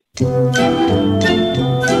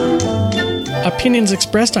Opinions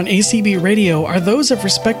expressed on ACB Radio are those of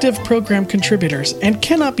respective program contributors and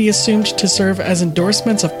cannot be assumed to serve as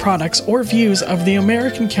endorsements of products or views of the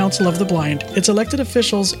American Council of the Blind, its elected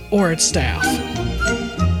officials, or its staff.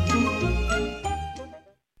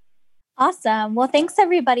 Awesome. Well, thanks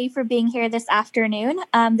everybody for being here this afternoon.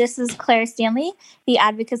 This is Claire Stanley, the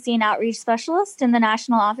Advocacy and Outreach Specialist in the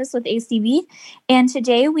National Office with ACB. And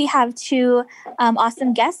today we have two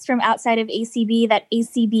awesome guests from outside of ACB that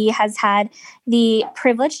ACB has had the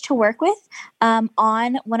privilege to work with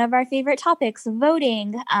on one of our favorite topics,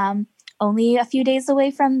 voting. Only a few days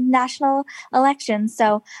away from national elections.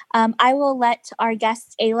 So I will let our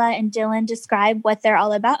guests, Ayla and Dylan, describe what they're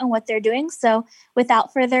all about and what they're doing. So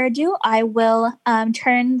without further ado, I will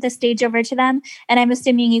turn the stage over to them. And I'm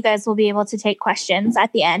assuming you guys will be able to take questions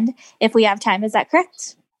at the end if we have time. Is that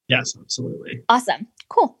correct? Yes, absolutely. Awesome.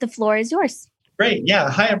 Cool. The floor is yours. Great.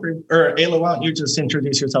 Yeah. Hi, Ayla, why don't you just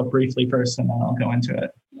introduce yourself briefly first, and then I'll go into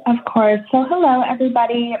it. Of course. So hello,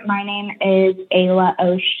 everybody. My name is Ayla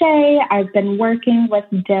O'Shea. I've been working with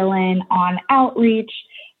Dylan on outreach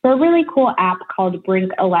for a really cool app called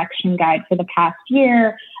Brink Election Guide for the past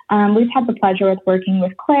year. We've had the pleasure with working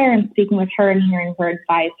with Claire and speaking with her and hearing her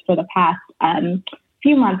advice for the past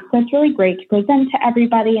few months. So it's really great to present to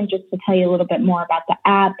everybody and just to tell you a little bit more about the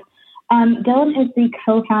app. Dylan is the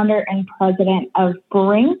co-founder and president of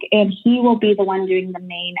Brink, and he will be the one doing the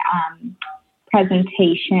main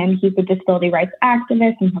presentation. He's a disability rights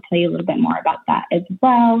activist, and he'll tell you a little bit more about that as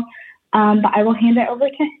well. But I will hand it over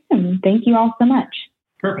to him. Thank you all so much.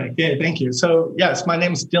 Perfect. Yeah, thank you. So yes, my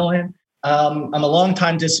name is Dylan. I'm a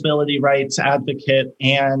longtime disability rights advocate,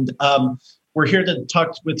 and we're here to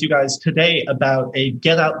talk with you guys today about a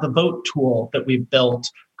Get Out the Vote tool that we've built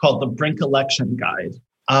called the Brink Election Guide.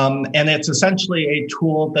 And it's essentially a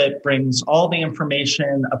tool that brings all the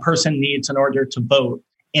information a person needs in order to vote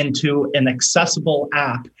into an accessible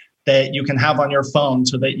app that you can have on your phone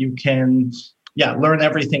so that you can learn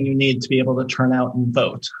everything you need to be able to turn out and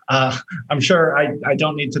vote. I'm sure I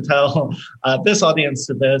don't need to tell this audience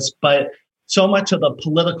to this, but so much of the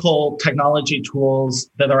political technology tools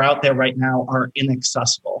that are out there right now are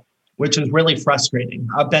inaccessible, which is really frustrating.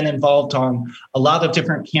 I've been involved on a lot of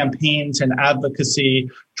different campaigns and advocacy,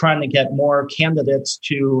 trying to get more candidates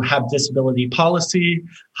to have disability policy,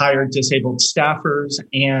 hire disabled staffers,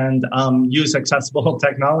 and use accessible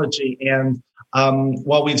technology. And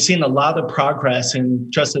while we've seen a lot of progress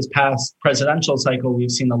in just this past presidential cycle,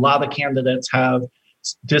 we've seen a lot of candidates have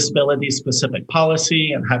disability-specific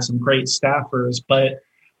policy and have some great staffers. But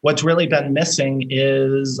what's really been missing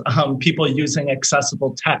is people using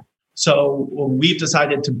accessible tech. So we've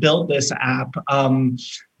decided to build this app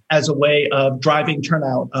as a way of driving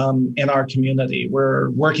turnout in our community. We're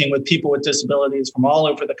working with people with disabilities from all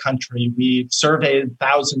over the country. We've surveyed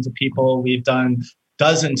thousands of people. We've done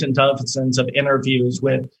dozens and dozens of interviews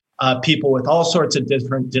with people with all sorts of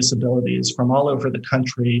different disabilities from all over the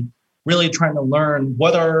country, really trying to learn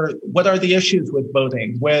what are the issues with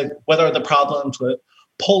voting, what are the problems with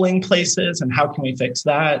polling places and how can we fix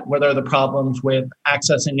that? What are the problems with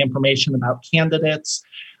accessing information about candidates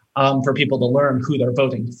for people to learn who they're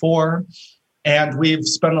voting for? And we've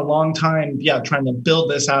spent a long time, trying to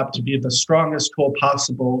build this app to be the strongest tool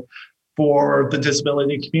possible for the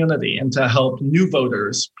disability community and to help new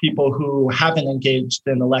voters, people who haven't engaged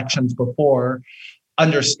in elections before,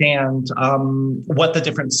 understand what the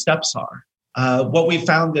different steps are. What we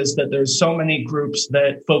found is that there's so many groups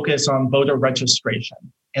that focus on voter registration,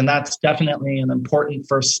 and that's definitely an important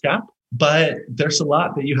first step, but there's a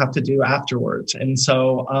lot that you have to do afterwards. And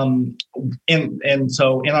so, in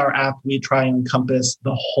our app, we try and encompass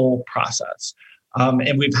the whole process.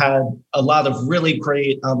 And we've had a lot of really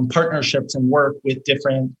great partnerships and work with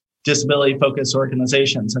different disability-focused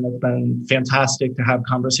organizations, and it's been fantastic to have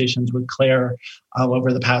conversations with Claire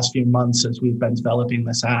over the past few months as we've been developing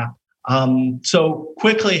this app. So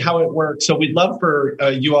quickly how it works. So we'd love for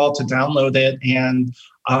you all to download it and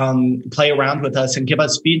play around with us and give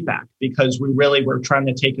us feedback, because we're trying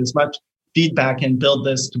to take as much feedback and build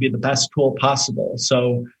this to be the best tool possible.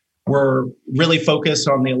 So we're really focused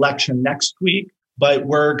on the election next week, but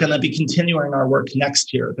we're going to be continuing our work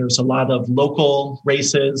next year. There's a lot of local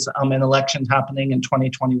races and elections happening in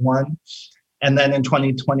 2021. And then in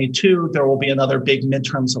 2022, there will be another big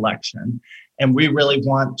midterms election. And we really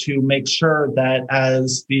want to make sure that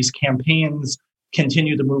as these campaigns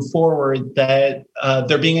continue to move forward, that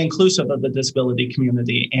they're being inclusive of the disability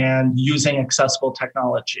community and using accessible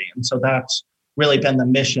technology. And so that's really been the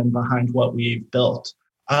mission behind what we've built.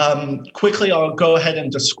 Quickly, I'll go ahead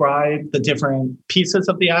and describe the different pieces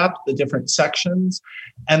of the app, the different sections,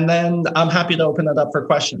 and then I'm happy to open it up for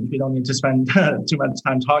questions. We don't need to spend too much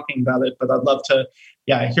time talking about it, but I'd love to,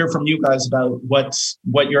 hear from you guys about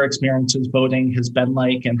what your experience as voting has been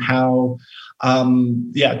like and how,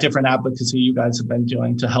 different advocacy you guys have been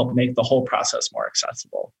doing to help make the whole process more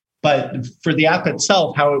accessible. But for the app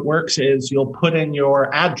itself, how it works is you'll put in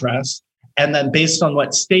your address, and then based on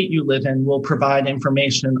what state you live in, we'll provide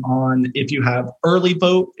information on if you have early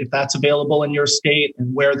vote, if that's available in your state,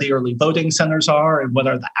 and where the early voting centers are, and what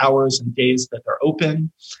are the hours and days that they're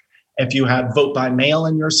open. If you have vote by mail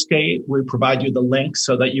in your state, we provide you the link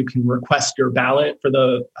so that you can request your ballot for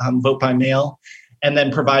the vote by mail, and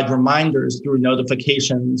then provide reminders through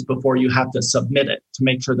notifications before you have to submit it to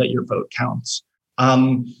make sure that your vote counts.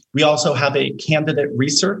 We also have a candidate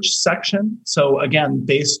research section. So again,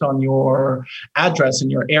 based on your address in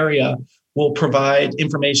your area, we'll provide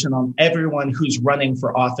information on everyone who's running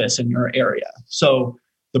for office in your area. So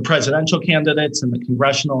the presidential candidates and the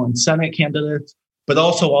congressional and Senate candidates, but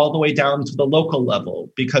also all the way down to the local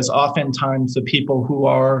level, because oftentimes the people who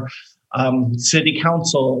are city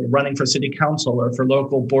council, running for city council or for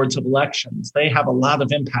local boards of elections, they have a lot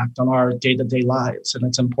of impact on our day-to-day lives. And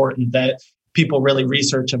it's important that people really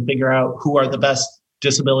research and figure out who are the best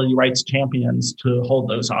disability rights champions to hold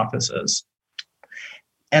those offices.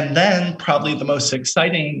 And then probably the most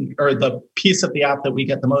exciting, or the piece of the app that we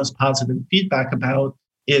get the most positive feedback about,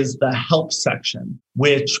 is the help section,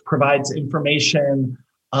 which provides information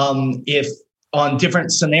if on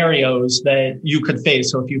different scenarios that you could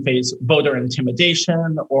face. So if you face voter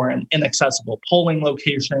intimidation or an inaccessible polling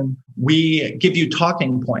location, we give you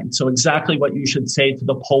talking points. So exactly what you should say to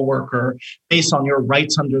the poll worker based on your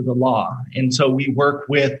rights under the law. And so we work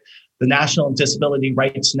with the National Disability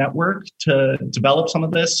Rights Network to develop some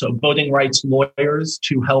of this. So voting rights lawyers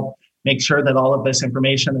to help make sure that all of this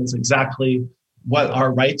information is exactly what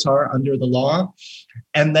our rights are under the law.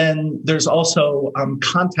 And then there's also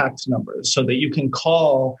contact numbers so that you can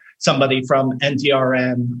call somebody from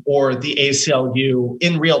NDRN or the ACLU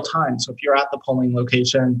in real time. So if you're at the polling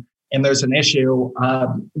location and there's an issue,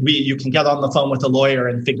 you can get on the phone with a lawyer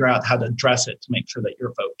and figure out how to address it to make sure that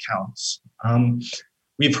your vote counts.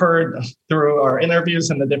 We've heard through our interviews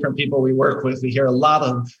and the different people we work with, we hear a lot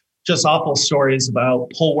of just awful stories about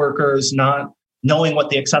poll workers not knowing what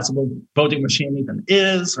the accessible voting machine even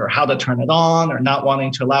is, or how to turn it on, or not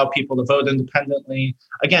wanting to allow people to vote independently.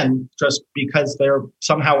 Again, just because they're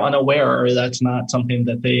somehow unaware, or that's not something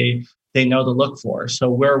that they know to look for. So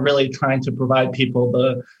we're really trying to provide people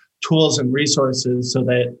the tools and resources so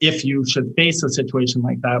that if you should face a situation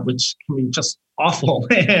like that, which can be just awful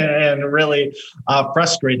and really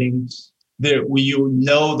frustrating, that you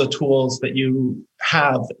know the tools that you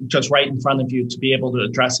have just right in front of you to be able to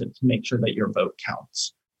address it to make sure that your vote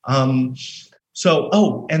counts. And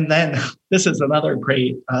then this is another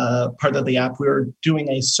great part of the app. We're doing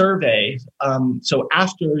a survey. So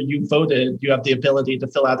after you voted, you have the ability to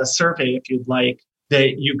fill out a survey if you'd like,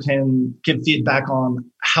 that you can give feedback on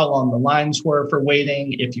how long the lines were for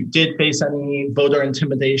waiting, if you did face any voter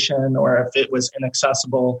intimidation, or if it was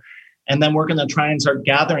inaccessible. And then we're going to try and start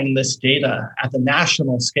gathering this data at the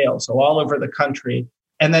national scale, so all over the country,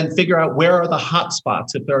 and then figure out where are the hot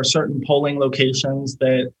spots. If there are certain polling locations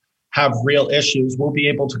that have real issues, we'll be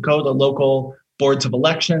able to go to local boards of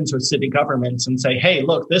elections or city governments and say, hey,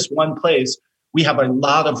 look, this one place, we have a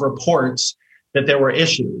lot of reports that there were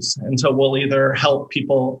issues. And so we'll either help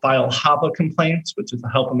people file HAVA complaints, which is the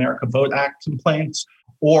Help America Vote Act complaints,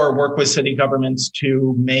 or work with city governments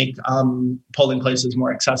to make polling places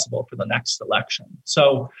more accessible for the next election.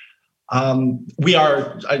 So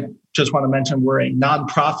I just want to mention, we're a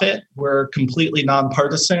nonprofit. We're completely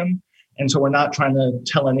nonpartisan. And so we're not trying to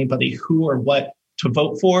tell anybody who or what to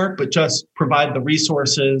vote for, but just provide the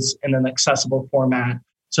resources in an accessible format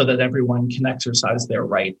so that everyone can exercise their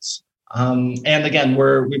rights. And again,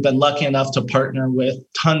 we've been lucky enough to partner with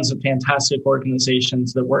tons of fantastic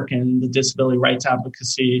organizations that work in the disability rights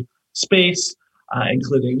advocacy space,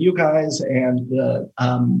 including you guys and the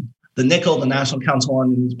NCCL, the National Council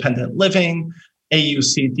on Independent Living,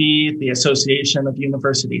 AUCD, the Association of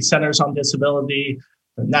University Centers on Disability,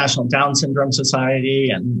 the National Down Syndrome Society,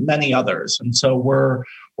 and many others. And so we're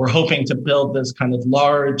hoping to build this kind of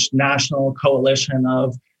large national coalition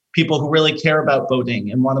of people who really care about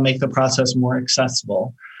voting and want to make the process more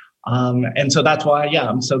accessible. And so that's why,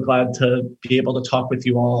 I'm so glad to be able to talk with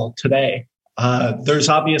you all today. There's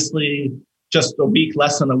obviously just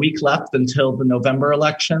less than a week left until the November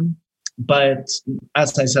election. But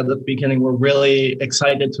as I said at the beginning, we're really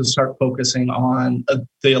excited to start focusing on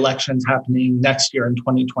the elections happening next year in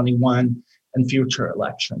 2021 and future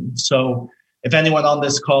elections. So if anyone on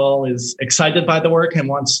this call is excited by the work and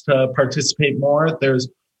wants to participate more, there's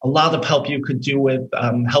a lot of help you could do with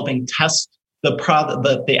helping test the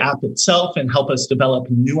product, the app itself, and help us develop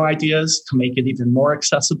new ideas to make it even more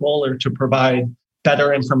accessible or to provide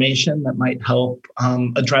better information that might help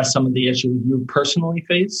address some of the issues you personally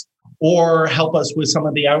face, or help us with some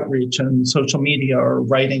of the outreach and social media or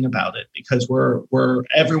writing about it, because we're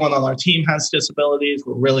everyone on our team has disabilities.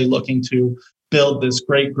 We're really looking to build this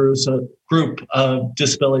great group of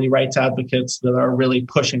disability rights advocates that are really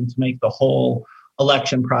pushing to make the whole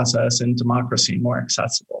election process and democracy more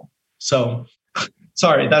accessible. So,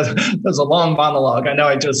 sorry, that was a long monologue. I know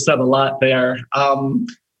I just said a lot there,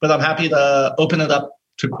 but I'm happy to open it up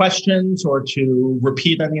to questions or to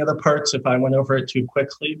repeat any other parts if I went over it too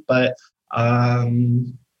quickly. But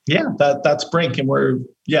that's Brink, and we're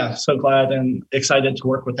so glad and excited to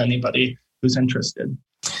work with anybody who's interested.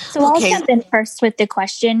 So I'll jump in first with the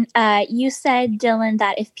question. You said, Dylan,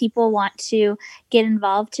 that if people want to get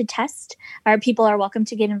involved to test, or people are welcome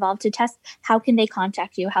to get involved to test, how can they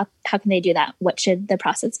contact you? How can they do that? What should the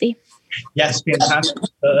process be? Yes, fantastic.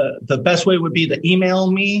 The best way would be to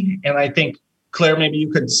email me. And I think, Claire, maybe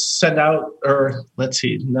you could send out, or let's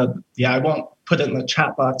see. I won't put it in the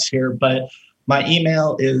chat box here, but my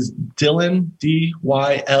email is Dylan,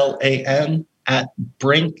 DYLAN,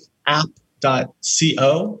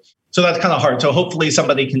 @brinkapp.co. So that's kind of hard. So hopefully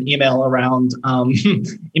somebody can email around our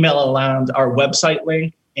website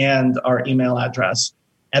link and our email address.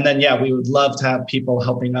 And then, we would love to have people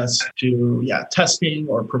helping us do testing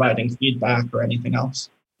or providing feedback or anything else.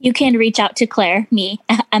 You can reach out to Claire, me.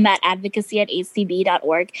 I'm at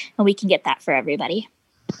advocacy@acb.org, and we can get that for everybody.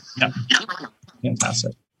 Yeah,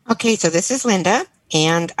 fantastic. Okay, so this is Linda,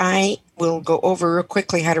 and I will go over real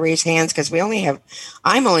quickly how to raise hands because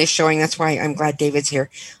I'm only showing, that's why I'm glad David's here.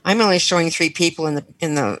 I'm only showing 3 people in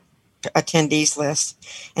the attendees list,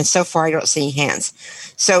 and so far I don't see hands.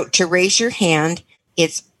 So to raise your hand,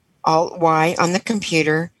 it's Alt Y on the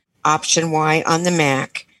computer, Option Y on the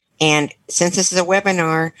Mac. And since this is a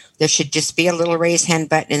webinar, there should just be a little raise hand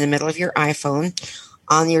button in the middle of your iPhone.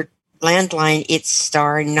 On your landline, it's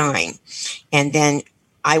 *9. And then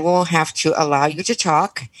I will have to allow you to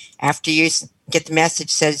talk. After you get the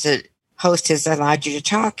message says the host has allowed you to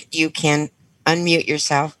talk, you can unmute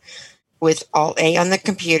yourself with Alt-A on the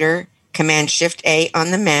computer, Command-Shift-A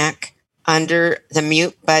on the Mac, under the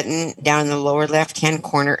mute button down in the lower left-hand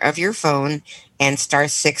corner of your phone, and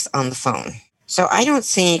 *6 on the phone. So I don't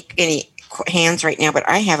see any hands right now, but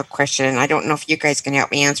I have a question, and I don't know if you guys can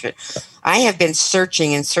help me answer it. I have been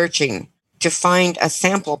searching to find a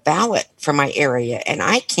sample ballot for my area, and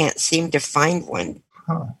I can't seem to find one.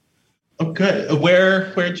 Huh. Oh, good.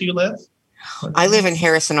 Where do you live? I live in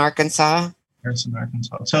Harrison, Arkansas.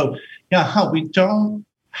 So, we don't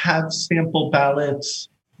have sample ballots.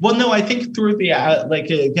 Well, no, I think through the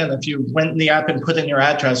again, if you went in the app and put in your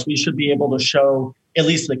address, we should be able to show at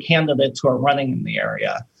least the candidates who are running in the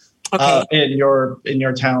area, in your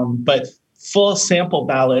town. But full sample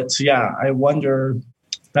ballots, I wonder.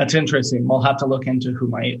 That's interesting. We'll have to look into who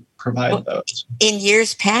might provide those. In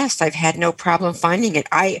years past, I've had no problem finding it.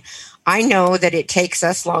 I know that it takes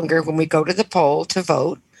us longer when we go to the poll to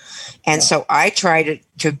vote. And so I try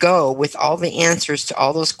to go with all the answers to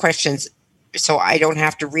all those questions so I don't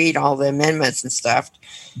have to read all the amendments and stuff,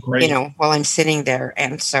 while I'm sitting there.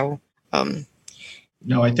 And so...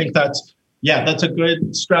 No, I think that's a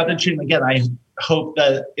good strategy. And again, I hope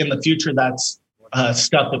that in the future, that's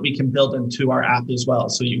stuff that we can build into our app as well.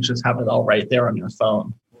 So you just have it all right there on your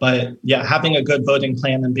phone. But having a good voting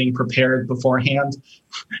plan and being prepared beforehand,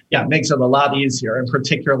 makes it a lot easier. And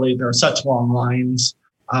particularly there are such long lines.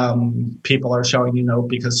 People are showing,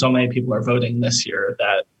 because so many people are voting this year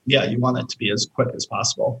that, you want it to be as quick as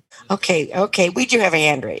possible. Okay. We do have a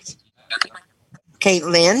hand raised. Okay,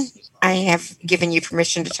 Lynn, I have given you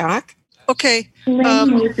permission to talk. Okay.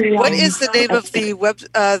 What is the name of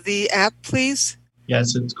the app, please?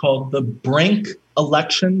 Yes, it's called the Brink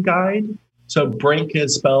Election Guide. So Brink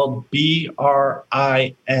is spelled BRINK.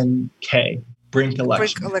 Brink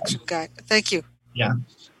Election Guide. Thank you. Yeah.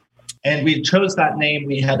 And we chose that name.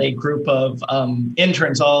 We had a group of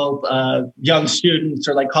interns, all young students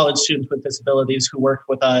or college students with disabilities who worked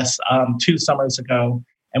with us 2 summers ago.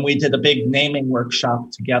 And we did a big naming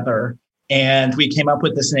workshop together. And we came up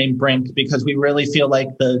with this name Brink because we really feel like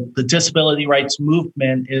the disability rights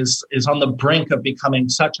movement is on the brink of becoming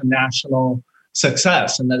such a national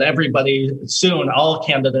success, and that everybody soon, all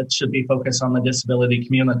candidates should be focused on the disability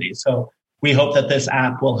community. So we hope that this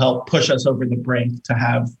app will help push us over the brink to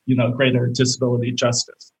have, greater disability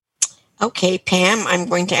justice. Okay, Pam, I'm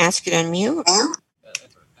going to ask you to unmute.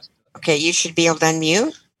 Okay, you should be able to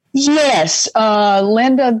unmute. Yes,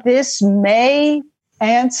 Linda, this may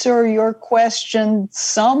answer your question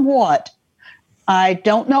somewhat. I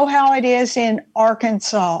don't know how it is in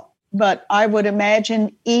Arkansas, but I would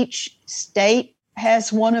imagine each state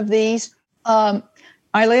has one of these. I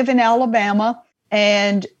live in Alabama,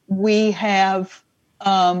 and we have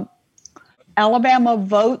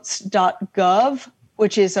alabamavotes.gov,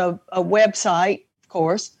 which is a website, of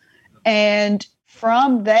course. And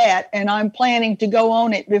from that, and I'm planning to go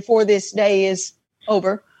on it before this day is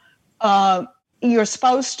over, you're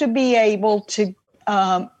supposed to be able to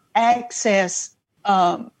access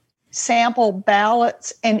sample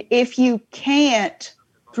ballots. And if you can't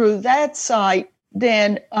through that site,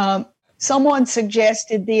 then someone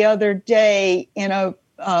suggested the other day in a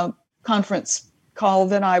conference call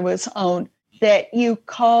that I was on that you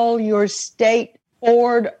call your state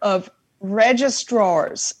board of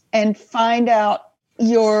registrars and find out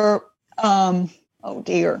your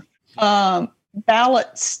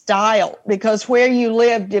ballot style, because where you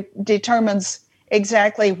live determines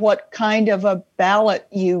exactly what kind of a ballot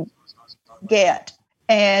you get.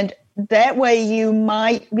 And that way you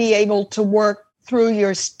might be able to work through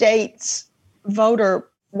your state's voter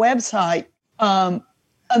website a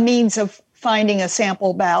means of finding a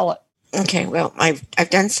sample ballot. Okay, well, I've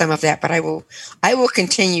done some of that, but I will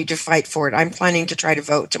continue to fight for it. I'm planning to try to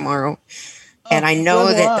vote tomorrow, and I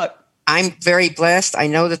know that I'm very blessed. I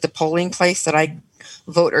know that the polling place that I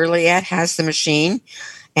vote early at has the machine,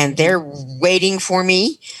 and they're waiting for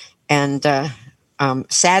me. And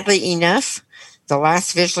sadly enough, the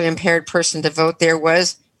last visually impaired person to vote there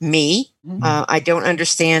was me. I don't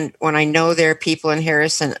understand when I know there are people in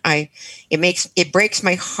Harrison. It breaks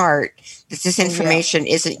my heart that this information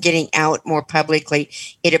isn't getting out more publicly.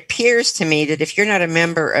 It appears to me that if you're not a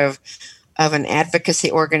member of an advocacy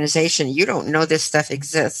organization, you don't know this stuff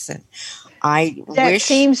exists. And that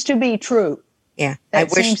seems to be true. Yeah,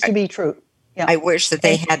 seems to be true. Yeah. I wish that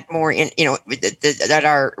they had more that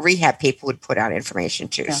our rehab people would put out information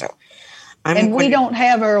too. Yeah. So. We don't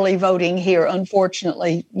have early voting here,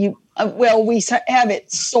 unfortunately. We have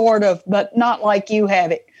it sort of, but not like you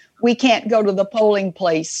have it. We can't go to the polling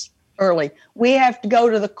place early. We have to go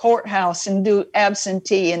to the courthouse and do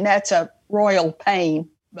absentee, and that's a royal pain.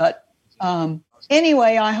 But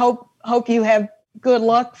anyway, I hope you have good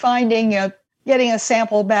luck getting a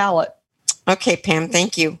sample ballot. Okay, Pam,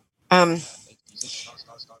 thank you. Phone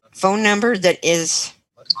number that is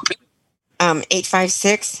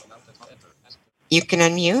 856. You can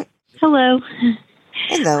unmute. Hello.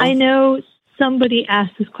 Hello. I know somebody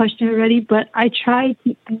asked this question already, but I tried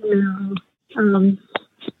to email to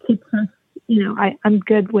test. I'm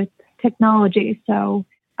good with technology, so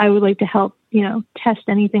I would like to help, test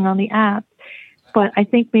anything on the app. But I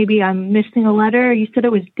think maybe I'm missing a letter. You said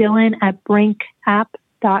it was Dylan at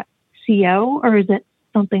brinkapp.co, or is it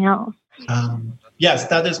something else? Yes,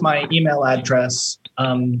 that is my email address,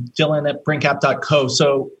 Dylan at brinkapp.co.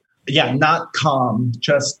 So, yeah, not com,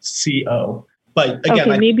 just co. But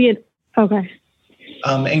again, okay.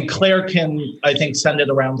 And Claire can, I think, send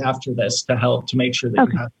it around after this to help to make sure that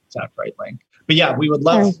you have the exact right link. But yeah,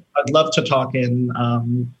 I'd love to talk and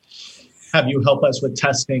have you help us with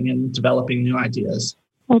testing and developing new ideas.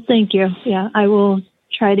 Well, thank you. Yeah, I will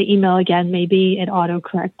try to email again. Maybe it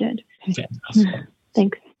auto-corrected. Fantastic.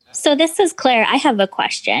 Thanks. So this is Claire. I have a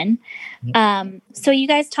question. So you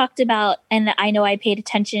guys talked about, and I know I paid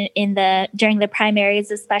attention during the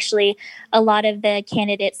primaries, especially a lot of the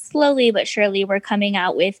candidates slowly but surely were coming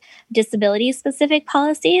out with disability-specific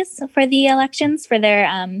policies for the elections, for their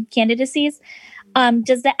candidacies.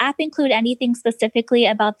 Does the app include anything specifically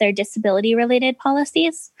about their disability-related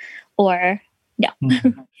policies, or no?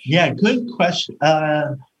 Yeah, good question.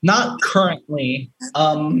 Not currently,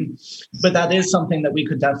 but that is something that we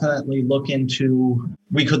could definitely look into.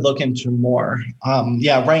 We could look into more.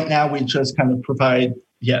 Right now we just kind of provide,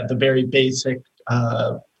 the very basic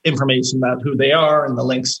information about who they are and the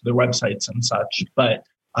links to their websites and such. But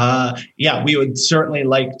we would certainly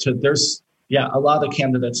like to. There's a lot of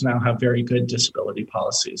candidates now have very good disability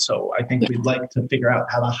policies. So I think we'd like to figure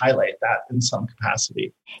out how to highlight that in some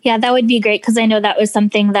capacity. Yeah, that would be great, because I know that was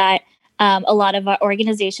something that a lot of our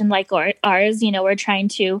organizations like ours, we're trying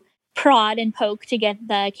to prod and poke to get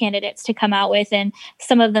the candidates to come out with, and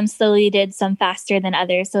some of them slowly did, some faster than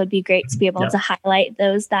others. So it'd be great to be able to highlight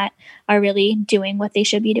those that are really doing what they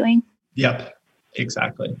should be doing. Yep,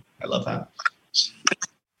 exactly. I love that.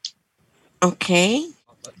 Okay.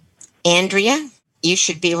 Andrea, you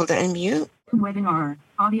should be able to unmute. Webinar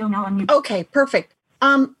audio now unmute. Okay, perfect.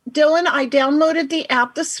 Dylan, I downloaded the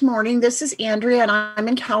app this morning. This is Andrea, and I'm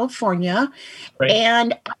in California. Right.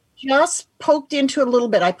 And I just poked into it a little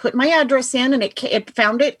bit. I put my address in, and it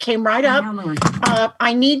found it, came right up.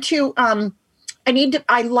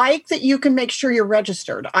 I like that you can make sure you're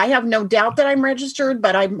registered. I have no doubt that I'm registered,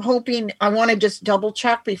 but I'm hoping, I want to just double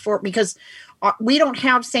check because we don't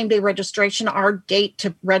have same day registration. Our date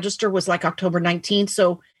to register was like October 19th.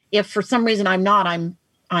 So if for some reason I'm not,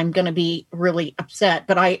 I'm going to be really upset.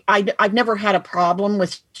 But I've never had a problem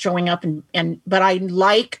with showing up but I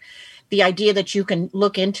like the idea that you can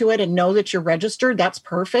look into it and know that you're registered. That's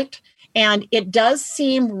perfect. And it does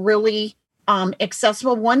seem really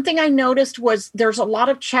accessible. One thing I noticed was there's a lot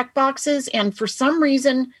of check boxes, and for some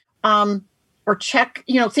reason, or check,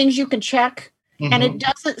 things you can check, and it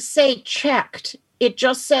doesn't say checked. It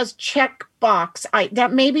just says check box.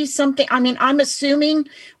 That may be something. I mean, I'm assuming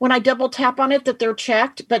when I double tap on it that they're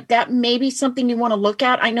checked, but that may be something you want to look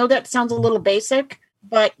at. I know that sounds a little basic,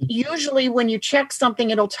 but usually when you check something,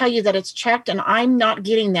 it'll tell you that it's checked, and I'm not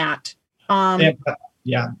getting that.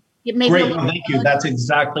 Yeah. Great, thank you. That's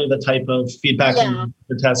exactly the type of feedback we need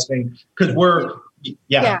for testing, because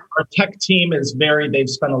our tech team is they've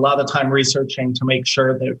spent a lot of time researching to make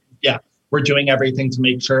sure that, we're doing everything to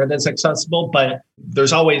make sure it is accessible, but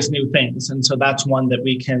there's always new things. And so that's one that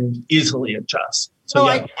we can easily adjust. So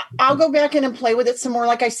I'll go back in and play with it some more.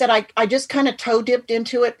 Like I said, I just kind of toe dipped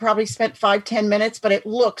into it, probably spent 5-10 minutes, but it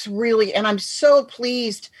looks really, and I'm so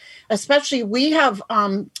pleased, especially we have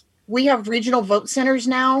regional vote centers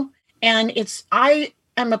now. And I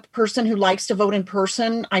am a person who likes to vote in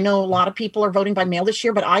person. I know a lot of people are voting by mail this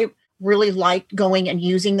year, but I really like going and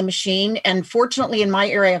using the machine. And fortunately, in my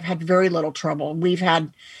area, I've had very little trouble. We've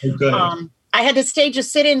had, I had to stage a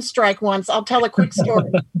sit-in strike once. I'll tell a quick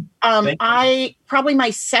story. Probably my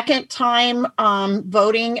second time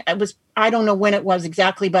voting, I don't know when it was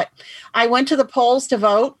exactly, but I went to the polls to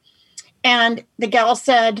vote, and the gal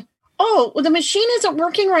said, "Oh, well, the machine isn't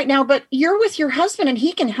working right now, but you're with your husband and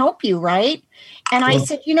he can help you, right?" And I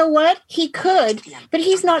said, "You know what? He could, but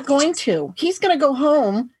he's not going to. He's going to go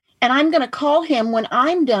home, and I'm going to call him when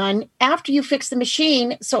I'm done after you fix the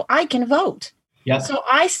machine so I can vote." Yes. So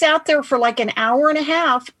I sat there for like an hour and a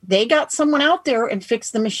half. They got someone out there and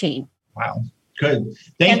fixed the machine. Wow. Good.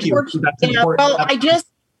 Thank you. That's important. Well,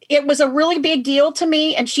 it was a really big deal to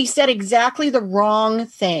me. And she said exactly the wrong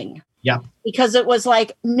thing. Yeah. Because it was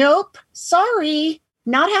like, nope, sorry,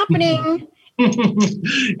 not happening.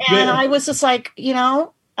 And I was just like,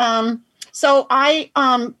 so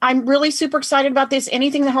I'm really super excited about this.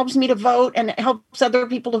 Anything that helps me to vote and helps other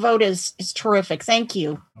people to vote is terrific. Thank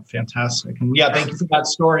you. Fantastic. And thank you for that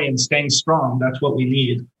story and staying strong. That's what we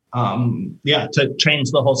need. To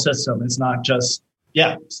change the whole system. It's not just,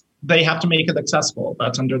 they have to make it accessible.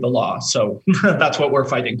 That's under the law. So that's what we're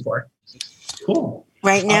fighting for. Cool.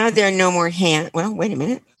 Right now, there are no more hands. Well, wait a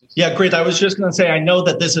minute. Yeah, great. I was just going to say, I know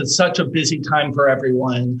that this is such a busy time for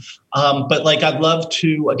everyone, but I'd love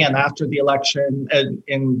to, again, after the election and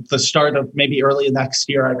in the start of maybe early next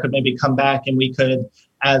year, I could maybe come back and we could,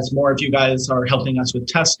 as more of you guys are helping us with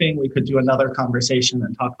testing, we could do another conversation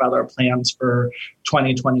and talk about our plans for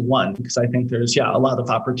 2021, because I think there's, a lot of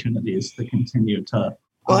opportunities to continue to.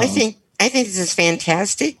 Well, I think this is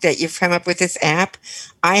fantastic that you've come up with this app.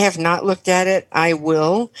 I have not looked at it. I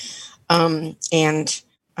will. I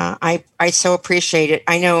so appreciate it.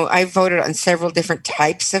 I know I voted on several different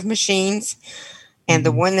types of machines, and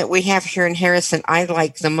the one that we have here in Harrison, I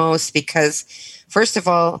like the most because, first of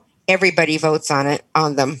all, everybody votes on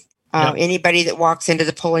them. Anybody that walks into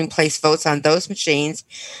the polling place votes on those machines,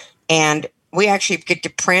 and we actually get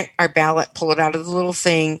to print our ballot, pull it out of the little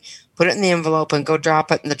thing, put it in the envelope, and go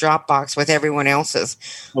drop it in the drop box with everyone else's.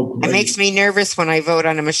 It makes me nervous when I vote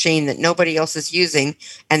on a machine that nobody else is using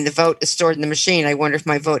and the vote is stored in the machine. I wonder if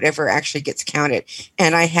my vote ever actually gets counted.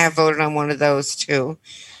 And I have voted on one of those too.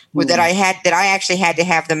 That I actually had to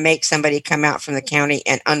have them make somebody come out from the county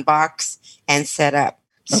and unbox and set up.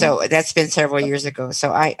 So that's been several years ago.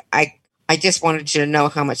 So I just wanted you to know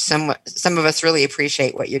how much some of us really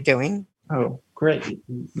appreciate what you're doing. Oh, great.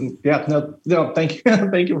 Yeah, no, thank you.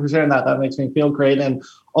 Thank you for sharing that. That makes me feel great. And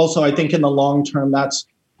also, I think in the long term, that's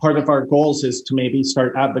part of our goals is to maybe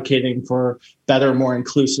start advocating for better, more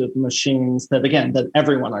inclusive machines that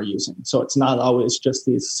everyone are using. So it's not always just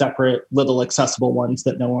these separate little accessible ones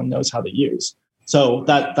that no one knows how to use. So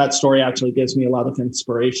that story actually gives me a lot of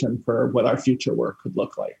inspiration for what our future work could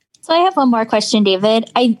look like. So I have one more question,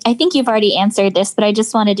 David. I think you've already answered this, but I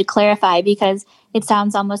just wanted to clarify because it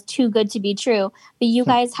sounds almost too good to be true. But you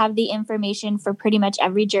guys have the information for pretty much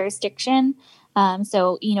every jurisdiction.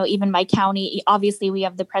 So, even my county, obviously we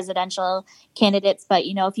have the presidential candidates, but,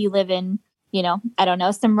 if you live in, I don't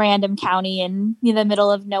know, some random county in the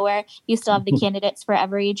middle of nowhere, you still have the candidates for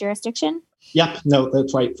every jurisdiction? Yep, no,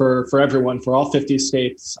 that's right. For everyone, for all 50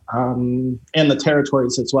 states and the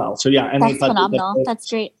territories as well. So yeah, that's phenomenal. That's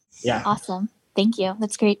great. Yeah. Awesome. Thank you.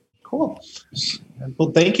 That's great. Cool.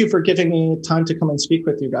 Well, thank you for giving me time to come and speak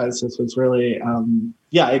with you guys. This was really,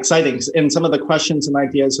 exciting. And some of the questions and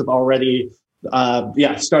ideas have already,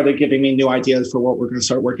 started giving me new ideas for what we're going to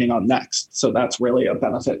start working on next. So that's really a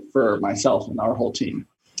benefit for myself and our whole team.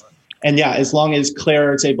 And yeah, as long as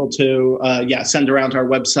Claire is able to, send around our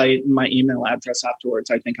website and my email address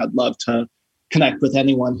afterwards, I think I'd love to connect with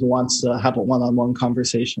anyone who wants to have a one-on-one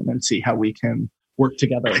conversation and see how we can work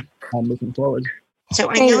together moving forward. So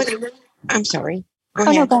I know that, I'm sorry. Go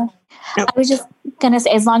ahead. No. I was just going to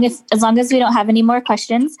say, as long as we don't have any more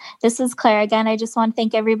questions, this is Claire again. I just want to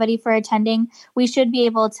thank everybody for attending. We should be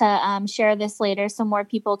able to share this later so more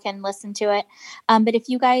people can listen to it. But if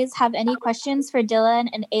you guys have any questions for Dylan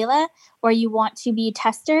and Ayla, or you want to be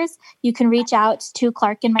testers, you can reach out to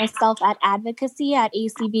Clark and myself at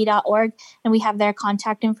advocacy@acb.org, and we have their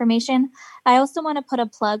contact information. I also want to put a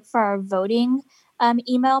plug for our voting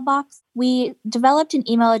email box. We developed an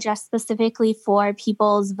email address specifically for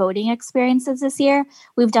people's voting experiences this year.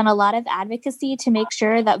 We've done a lot of advocacy to make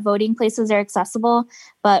sure that voting places are accessible,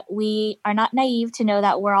 but we are not naive to know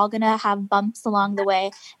that we're all going to have bumps along the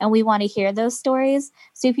way, and we want to hear those stories.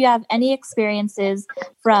 So if you have any experiences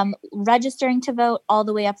from registering to vote all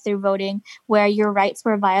the way up through voting where your rights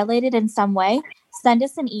were violated in some way, send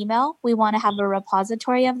us an email. We want to have a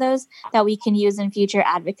repository of those that we can use in future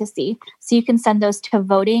advocacy. So you can send those to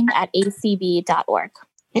voting@acb.org.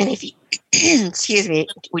 And if you, excuse me,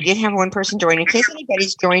 we did have one person join. In case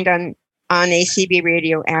anybody's joined on ACB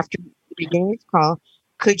Radio after the beginning of the call,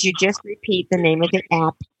 could you just repeat the name of the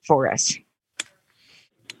app for us?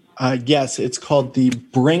 Yes, it's called the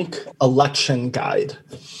Brink Election Guide.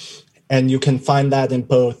 And you can find that in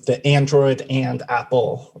both the Android and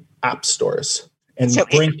Apple app stores. And so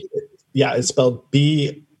Brink, it's spelled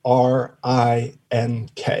BRINK.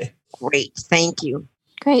 Great. Thank you.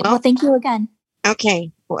 Great. Well, thank you again.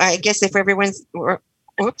 Okay. Well, I guess if everyone's,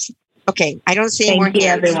 oops. Okay. I don't see more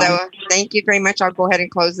hands. So thank you very much. I'll go ahead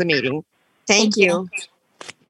and close the meeting. Thank you.